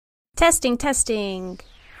Testing, testing.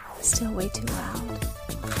 Still way too loud.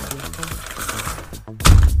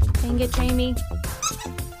 Dang it, Jamie.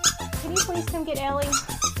 Can you please come get Ellie?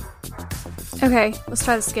 Okay, let's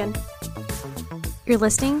try this again. You're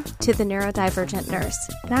listening to The Neurodivergent Nurse,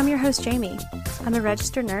 and I'm your host, Jamie. I'm a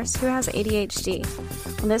registered nurse who has ADHD.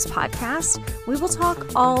 On this podcast, we will talk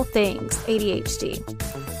all things ADHD.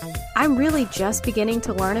 I'm really just beginning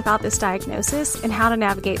to learn about this diagnosis and how to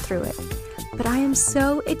navigate through it. But I am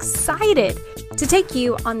so excited to take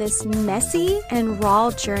you on this messy and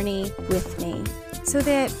raw journey with me so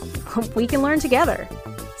that we can learn together.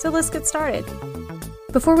 So let's get started.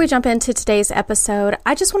 Before we jump into today's episode,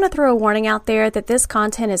 I just want to throw a warning out there that this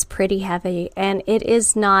content is pretty heavy and it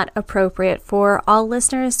is not appropriate for all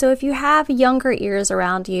listeners. So if you have younger ears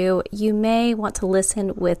around you, you may want to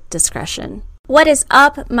listen with discretion. What is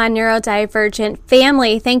up, my neurodivergent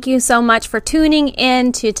family? Thank you so much for tuning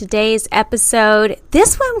in to today's episode.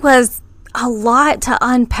 This one was a lot to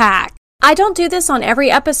unpack. I don't do this on every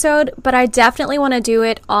episode, but I definitely want to do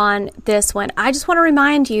it on this one. I just want to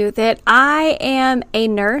remind you that I am a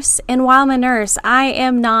nurse, and while I'm a nurse, I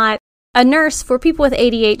am not a nurse for people with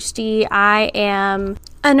ADHD. I am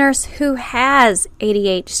a nurse who has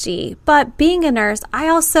ADHD, but being a nurse, I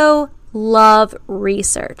also love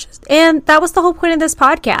research. And that was the whole point of this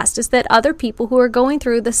podcast, is that other people who are going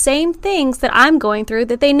through the same things that I'm going through,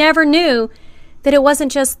 that they never knew that it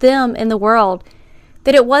wasn't just them in the world,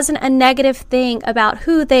 that it wasn't a negative thing about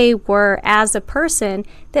who they were as a person,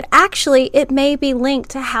 that actually it may be linked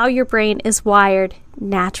to how your brain is wired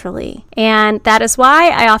naturally. And that is why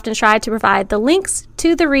I often try to provide the links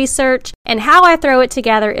to the research, and how I throw it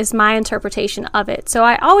together is my interpretation of it. So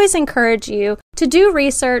I always encourage you to do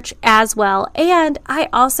research as well. And I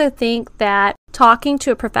also think that talking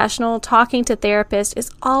to a professional, talking to therapists is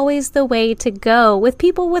always the way to go with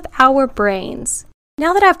people with our brains.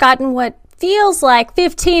 Now that I've gotten what feels like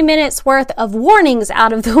 15 minutes worth of warnings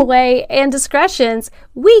out of the way and discretions,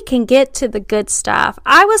 we can get to the good stuff.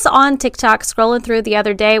 I was on TikTok scrolling through the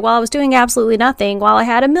other day while I was doing absolutely nothing, while I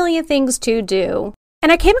had a million things to do.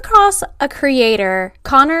 And I came across a creator,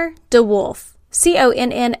 Connor DeWolfe,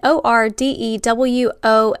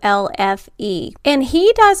 ConnorDewolfe. And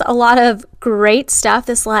he does a lot of great stuff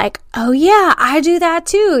that's like, oh yeah, I do that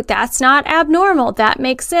too. That's not abnormal. That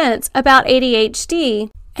makes sense about ADHD.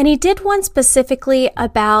 And he did one specifically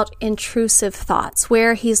about intrusive thoughts,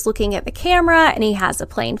 where he's looking at the camera and he has a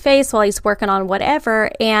plain face while he's working on whatever,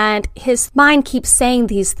 and his mind keeps saying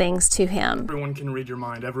these things to him. Everyone can read your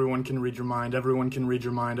mind. Everyone can read your mind. Everyone can read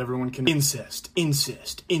your mind. Everyone can insist.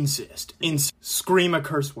 Scream a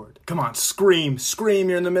curse word. Come on, scream.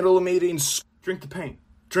 You're in the middle of a meeting. Drink the pain.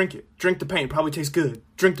 Drink it. Drink the pain. Probably tastes good.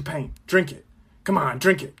 Drink the pain. Drink it. Come on,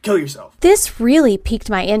 drink it. Kill yourself. This really piqued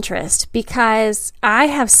my interest because I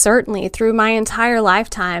have certainly through my entire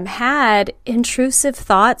lifetime had intrusive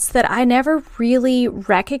thoughts that I never really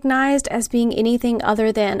recognized as being anything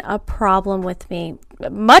other than a problem with me,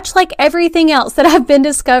 much like everything else that I've been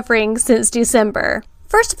discovering since December.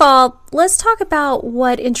 First of all, let's talk about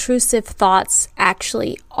what intrusive thoughts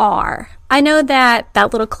actually are. I know that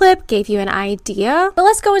little clip gave you an idea, but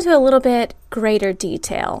let's go into a little bit greater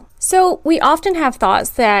detail. So we often have thoughts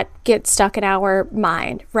that get stuck in our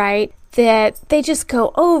mind, right? That they just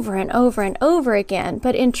go over and over and over again.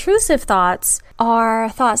 But intrusive thoughts are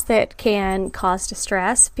thoughts that can cause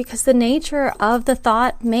distress because the nature of the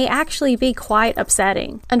thought may actually be quite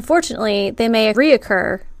upsetting. Unfortunately, they may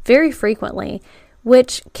reoccur very frequently,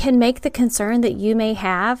 which can make the concern that you may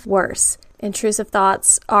have worse. Intrusive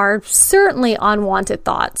thoughts are certainly unwanted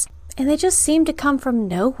thoughts, and they just seem to come from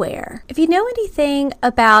nowhere. If you know anything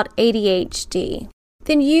about ADHD,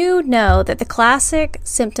 then you know that the classic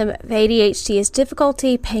symptom of ADHD is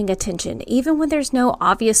difficulty paying attention, even when there's no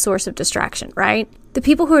obvious source of distraction, right? The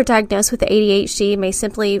people who are diagnosed with ADHD may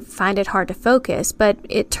simply find it hard to focus, but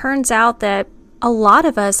it turns out that a lot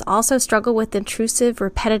of us also struggle with intrusive,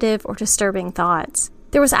 repetitive, or disturbing thoughts.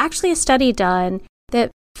 There was actually a study done that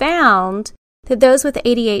found that those with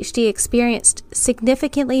ADHD experienced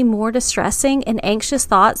significantly more distressing and anxious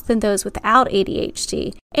thoughts than those without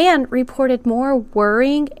ADHD, and reported more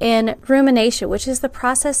worrying and rumination, which is the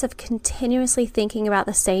process of continuously thinking about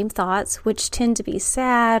the same thoughts, which tend to be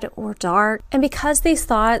sad or dark. And because these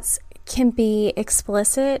thoughts can be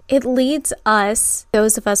explicit, it leads us,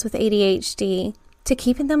 those of us with ADHD, to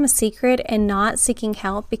keeping them a secret and not seeking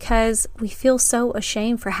help because we feel so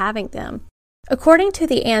ashamed for having them. According to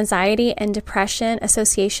the Anxiety and Depression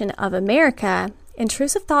Association of America,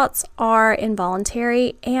 intrusive thoughts are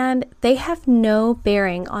involuntary and they have no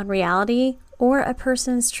bearing on reality or a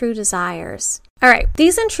person's true desires. All right,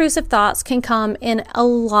 these intrusive thoughts can come in a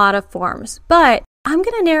lot of forms, but I'm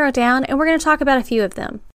going to narrow down and we're going to talk about a few of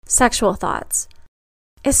them. Sexual thoughts.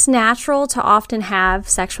 It's natural to often have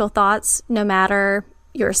sexual thoughts no matter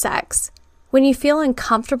your sex. When you feel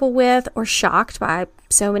uncomfortable with or shocked by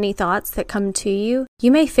so many thoughts that come to you,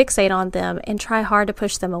 you may fixate on them and try hard to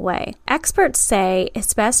push them away. Experts say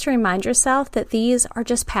it's best to remind yourself that these are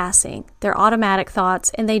just passing. They're automatic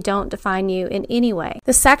thoughts and they don't define you in any way.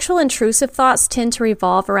 The sexual intrusive thoughts tend to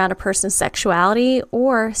revolve around a person's sexuality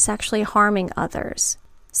or sexually harming others.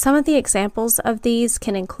 Some of the examples of these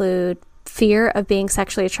can include fear of being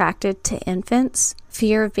sexually attracted to infants,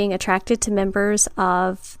 fear of being attracted to members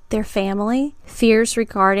of their family, fears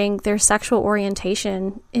regarding their sexual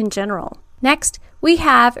orientation in general. Next, we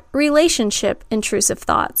have relationship intrusive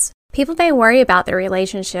thoughts. People may worry about their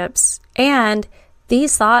relationships, and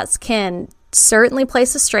these thoughts can certainly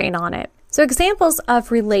place a strain on it. So examples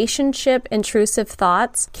of relationship intrusive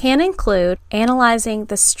thoughts can include analyzing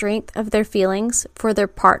the strength of their feelings for their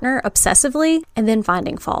partner obsessively and then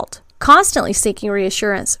finding fault, constantly seeking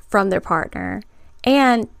reassurance from their partner,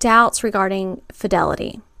 and doubts regarding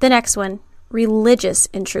fidelity. The next one, religious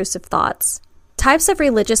intrusive thoughts. Types of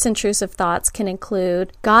religious intrusive thoughts can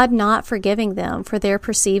include God not forgiving them for their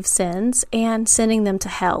perceived sins and sending them to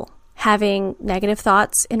hell, having negative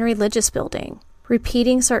thoughts in religious building,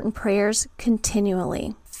 repeating certain prayers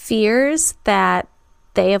continually, fears that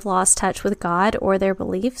they have lost touch with God or their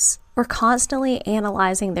beliefs, or constantly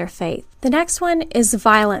analyzing their faith. The next one is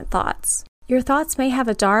violent thoughts. Your thoughts may have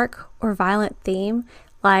a dark or violent theme,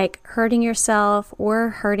 like hurting yourself or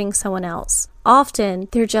hurting someone else. Often,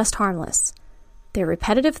 they're just harmless. They're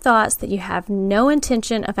repetitive thoughts that you have no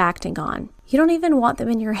intention of acting on. You don't even want them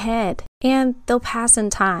in your head, and they'll pass in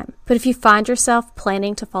time. But if you find yourself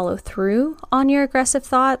planning to follow through on your aggressive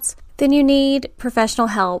thoughts, then you need professional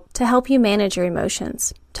help to help you manage your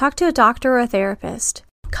emotions. Talk to a doctor or a therapist.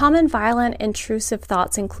 Common violent intrusive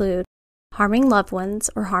thoughts include harming loved ones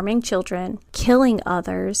or harming children, killing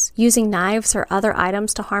others, using knives or other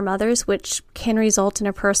items to harm others, which can result in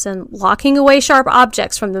a person locking away sharp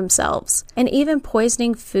objects from themselves, and even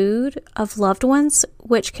poisoning food of loved ones,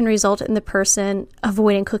 which can result in the person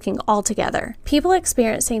avoiding cooking altogether. People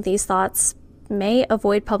experiencing these thoughts may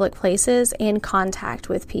avoid public places and contact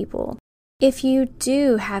with people. If you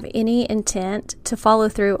do have any intent to follow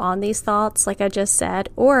through on these thoughts, like I just said,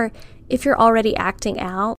 or if you're already acting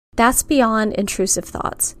out, that's beyond intrusive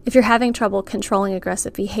thoughts. If you're having trouble controlling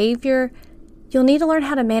aggressive behavior, you'll need to learn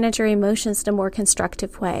how to manage your emotions in a more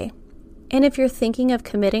constructive way. And if you're thinking of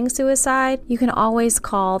committing suicide, you can always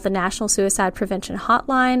call the National Suicide Prevention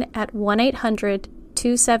Hotline at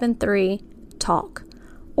 1-800-273-TALK.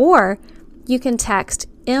 Or you can text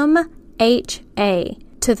MHA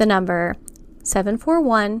to the number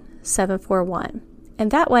 741-741.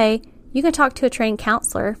 And that way, you can talk to a trained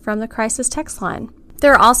counselor from the crisis text line.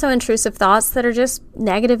 There are also intrusive thoughts that are just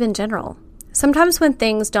negative in general. Sometimes when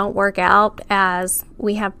things don't work out as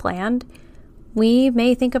we have planned, we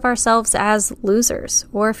may think of ourselves as losers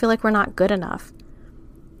or feel like we're not good enough.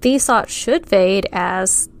 These thoughts should fade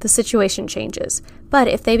as the situation changes, but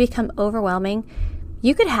if they become overwhelming,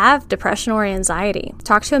 you could have depression or anxiety.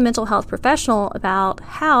 Talk to a mental health professional about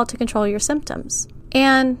how to control your symptoms.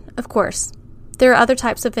 And, of course, there are other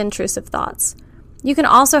types of intrusive thoughts. You can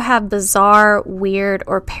also have bizarre, weird,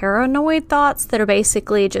 or paranoid thoughts that are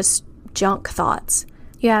basically just junk thoughts.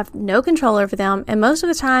 You have no control over them, and most of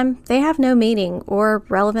the time, they have no meaning or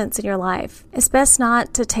relevance in your life. It's best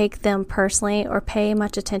not to take them personally or pay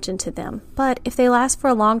much attention to them. But if they last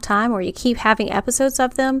for a long time or you keep having episodes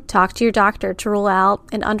of them, talk to your doctor to rule out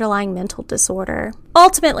an underlying mental disorder.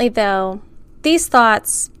 Ultimately, though, these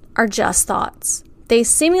thoughts are just thoughts. They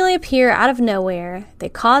seemingly appear out of nowhere, they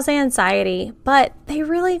cause anxiety, but they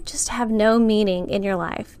really just have no meaning in your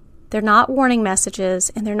life. They're not warning messages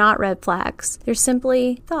and they're not red flags. They're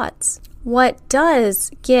simply thoughts. What does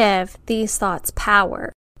give these thoughts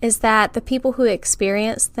power is that the people who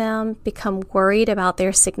experience them become worried about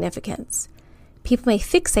their significance. People may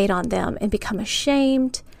fixate on them and become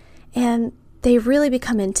ashamed, and they really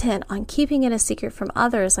become intent on keeping it a secret from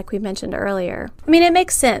others, like we mentioned earlier. I mean, it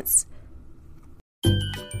makes sense.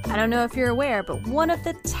 I don't know if you're aware, but one of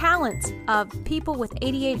the talents of people with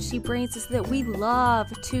ADHD brains is that we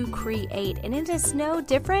love to create, and it is no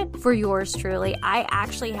different for yours truly. I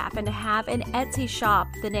actually happen to have an Etsy shop.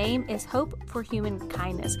 The name is Hope for Human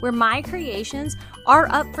Kindness, where my creations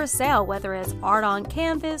are up for sale, whether it's art on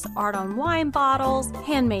canvas, art on wine bottles,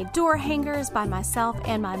 handmade door hangers by myself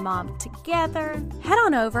and my mom together. Head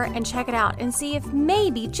on over and check it out and see if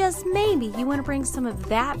maybe, just maybe, you want to bring some of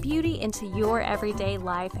that beauty into your everyday everyday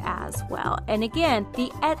life as well. And again, the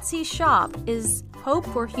Etsy shop is Hope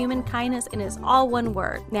for Human Kindness and is all one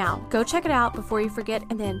word. Now, go check it out before you forget,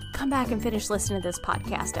 and then come back and finish listening to this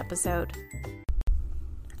podcast episode.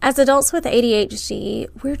 As adults with ADHD,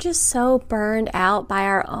 we're just so burned out by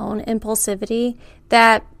our own impulsivity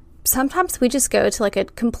that sometimes we just go to like a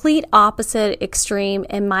complete opposite extreme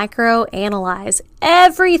and micro-analyze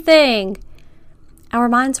everything. Our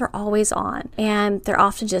minds are always on, and they're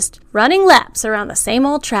often just running laps around the same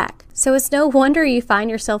old track. So it's no wonder you find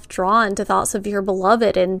yourself drawn to thoughts of your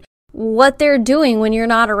beloved and what they're doing when you're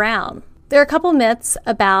not around. There are a couple myths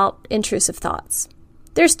about intrusive thoughts.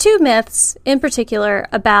 There's 2 myths in particular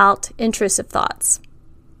about intrusive thoughts.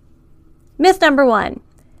 Myth number 1,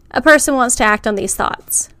 a person wants to act on these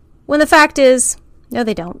thoughts, when the fact is, no,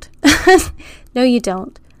 they don't. No, you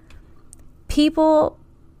don't. People,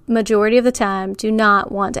 majority of the time, do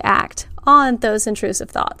not want to act on those intrusive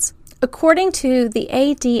thoughts. According to the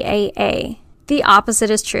ADAA, the opposite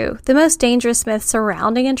is true. The most dangerous myth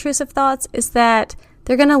surrounding intrusive thoughts is that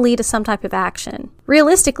they're going to lead to some type of action.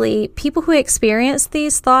 Realistically, people who experience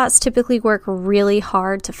these thoughts typically work really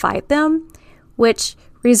hard to fight them, which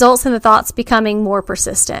results in the thoughts becoming more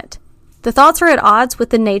persistent. The thoughts are at odds with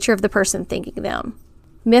the nature of the person thinking them.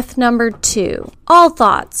 Myth number 2, all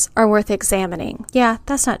thoughts are worth examining. Yeah,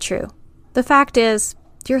 that's not true. The fact is,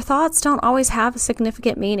 your thoughts don't always have a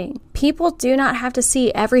significant meaning. People do not have to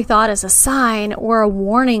see every thought as a sign or a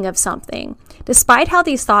warning of something. Despite how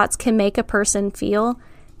these thoughts can make a person feel,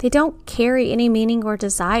 they don't carry any meaning or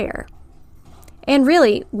desire. And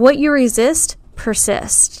really, what you resist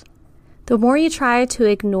persists. The more you try to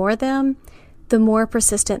ignore them, the more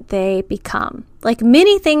persistent they become. Like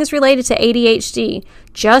many things related to ADHD,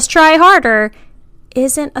 just try harder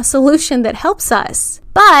isn't a solution that helps us.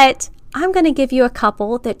 But I'm going to give you a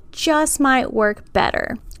couple that just might work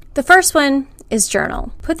better. The first one is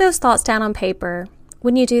journal. Put those thoughts down on paper.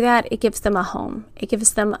 When you do that, it gives them a home. It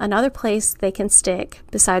gives them another place they can stick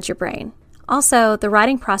besides your brain. Also, the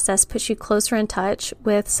writing process puts you closer in touch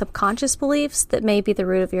with subconscious beliefs that may be the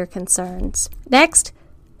root of your concerns. Next,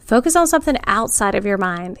 focus on something outside of your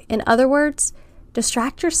mind. In other words,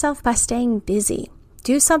 distract yourself by staying busy.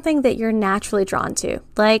 Do something that you're naturally drawn to,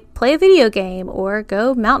 like play a video game or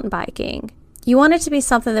go mountain biking. You want it to be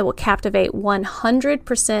something that will captivate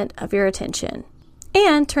 100% of your attention.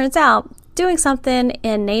 And turns out, doing something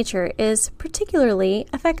in nature is particularly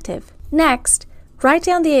effective. Next, write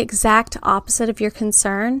down the exact opposite of your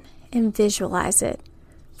concern and visualize it.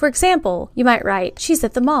 For example, you might write, "She's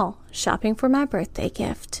at the mall, shopping for my birthday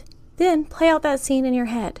gift." Then play out that scene in your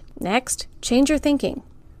head. Next, change your thinking.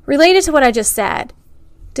 Related to what I just said,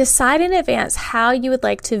 decide in advance how you would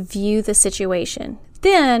like to view the situation.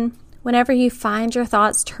 Then, whenever you find your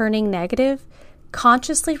thoughts turning negative,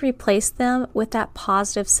 consciously replace them with that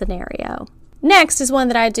positive scenario. Next is one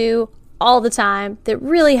that I do all the time that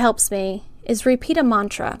really helps me, is repeat a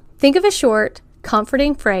mantra. Think of a short,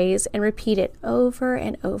 comforting phrase and repeat it over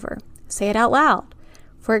and over. Say it out loud.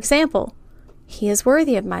 For example, "He is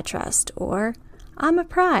worthy of my trust," or "I'm a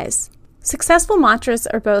prize." Successful mantras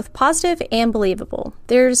are both positive and believable.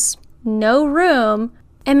 There's no room,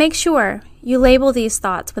 and make sure you label these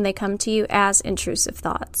thoughts when they come to you as intrusive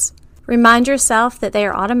thoughts. Remind yourself that they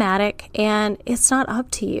are automatic and it's not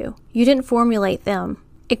up to you. You didn't formulate them.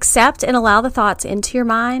 Accept and allow the thoughts into your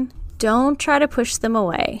mind. Don't try to push them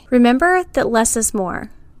away. Remember that less is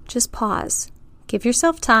more. Just pause. Give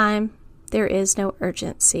yourself time. There is no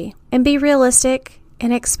urgency. And be realistic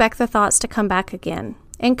and expect the thoughts to come back again.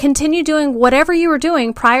 And continue doing whatever you were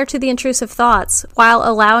doing prior to the intrusive thoughts while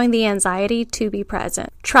allowing the anxiety to be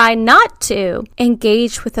present. Try not to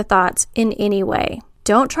engage with the thoughts in any way.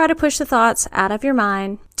 Don't try to push the thoughts out of your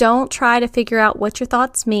mind. Don't try to figure out what your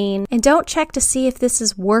thoughts mean. And don't check to see if this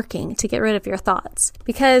is working to get rid of your thoughts.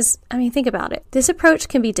 Because, think about it. This approach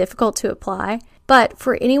can be difficult to apply, but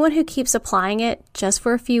for anyone who keeps applying it just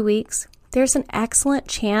for a few weeks, there's an excellent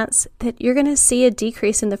chance that you're going to see a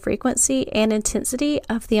decrease in the frequency and intensity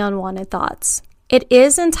of the unwanted thoughts. It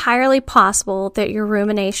is entirely possible that your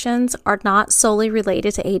ruminations are not solely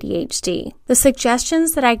related to ADHD. The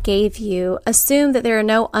suggestions that I gave you assume that there are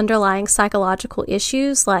no underlying psychological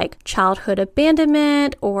issues like childhood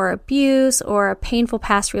abandonment or abuse or a painful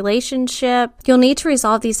past relationship. You'll need to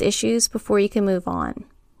resolve these issues before you can move on.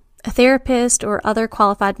 A therapist or other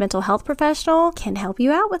qualified mental health professional can help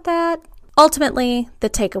you out with that. Ultimately, the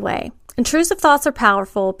takeaway. Intrusive thoughts are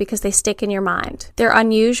powerful because they stick in your mind. Their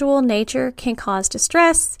unusual nature can cause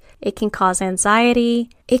distress, it can cause anxiety,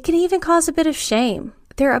 it can even cause a bit of shame.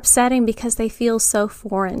 They're upsetting because they feel so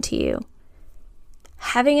foreign to you.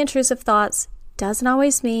 Having intrusive thoughts doesn't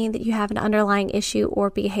always mean that you have an underlying issue or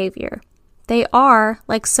behavior. They are,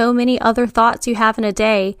 like so many other thoughts you have in a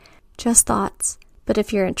day, just thoughts. But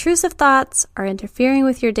if your intrusive thoughts are interfering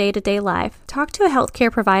with your day-to-day life, talk to a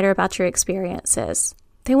healthcare provider about your experiences.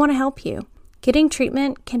 They want to help you. Getting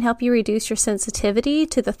treatment can help you reduce your sensitivity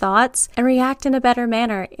to the thoughts and react in a better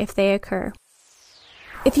manner if they occur.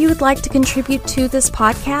 If you would like to contribute to this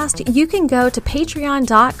podcast, you can go to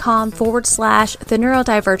patreon.com/The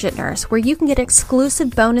Neurodivergent Nurse, where you can get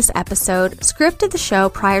exclusive bonus episode, script of the show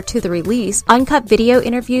prior to the release, uncut video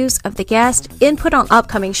interviews of the guest, input on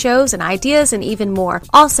upcoming shows and ideas, and even more.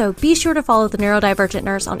 Also, be sure to follow The Neurodivergent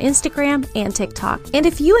Nurse on Instagram and TikTok. And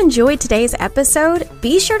if you enjoyed today's episode,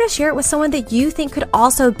 be sure to share it with someone that you think could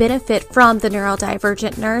also benefit from The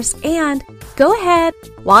Neurodivergent Nurse. And go ahead,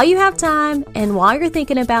 while you have time and while you're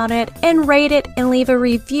thinking about it, and rate it and leave a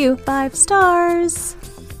review 5 stars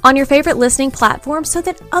on your favorite listening platform so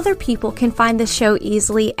that other people can find the show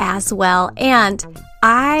easily as well. And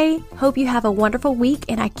I hope you have a wonderful week,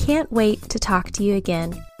 and I can't wait to talk to you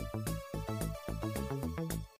again.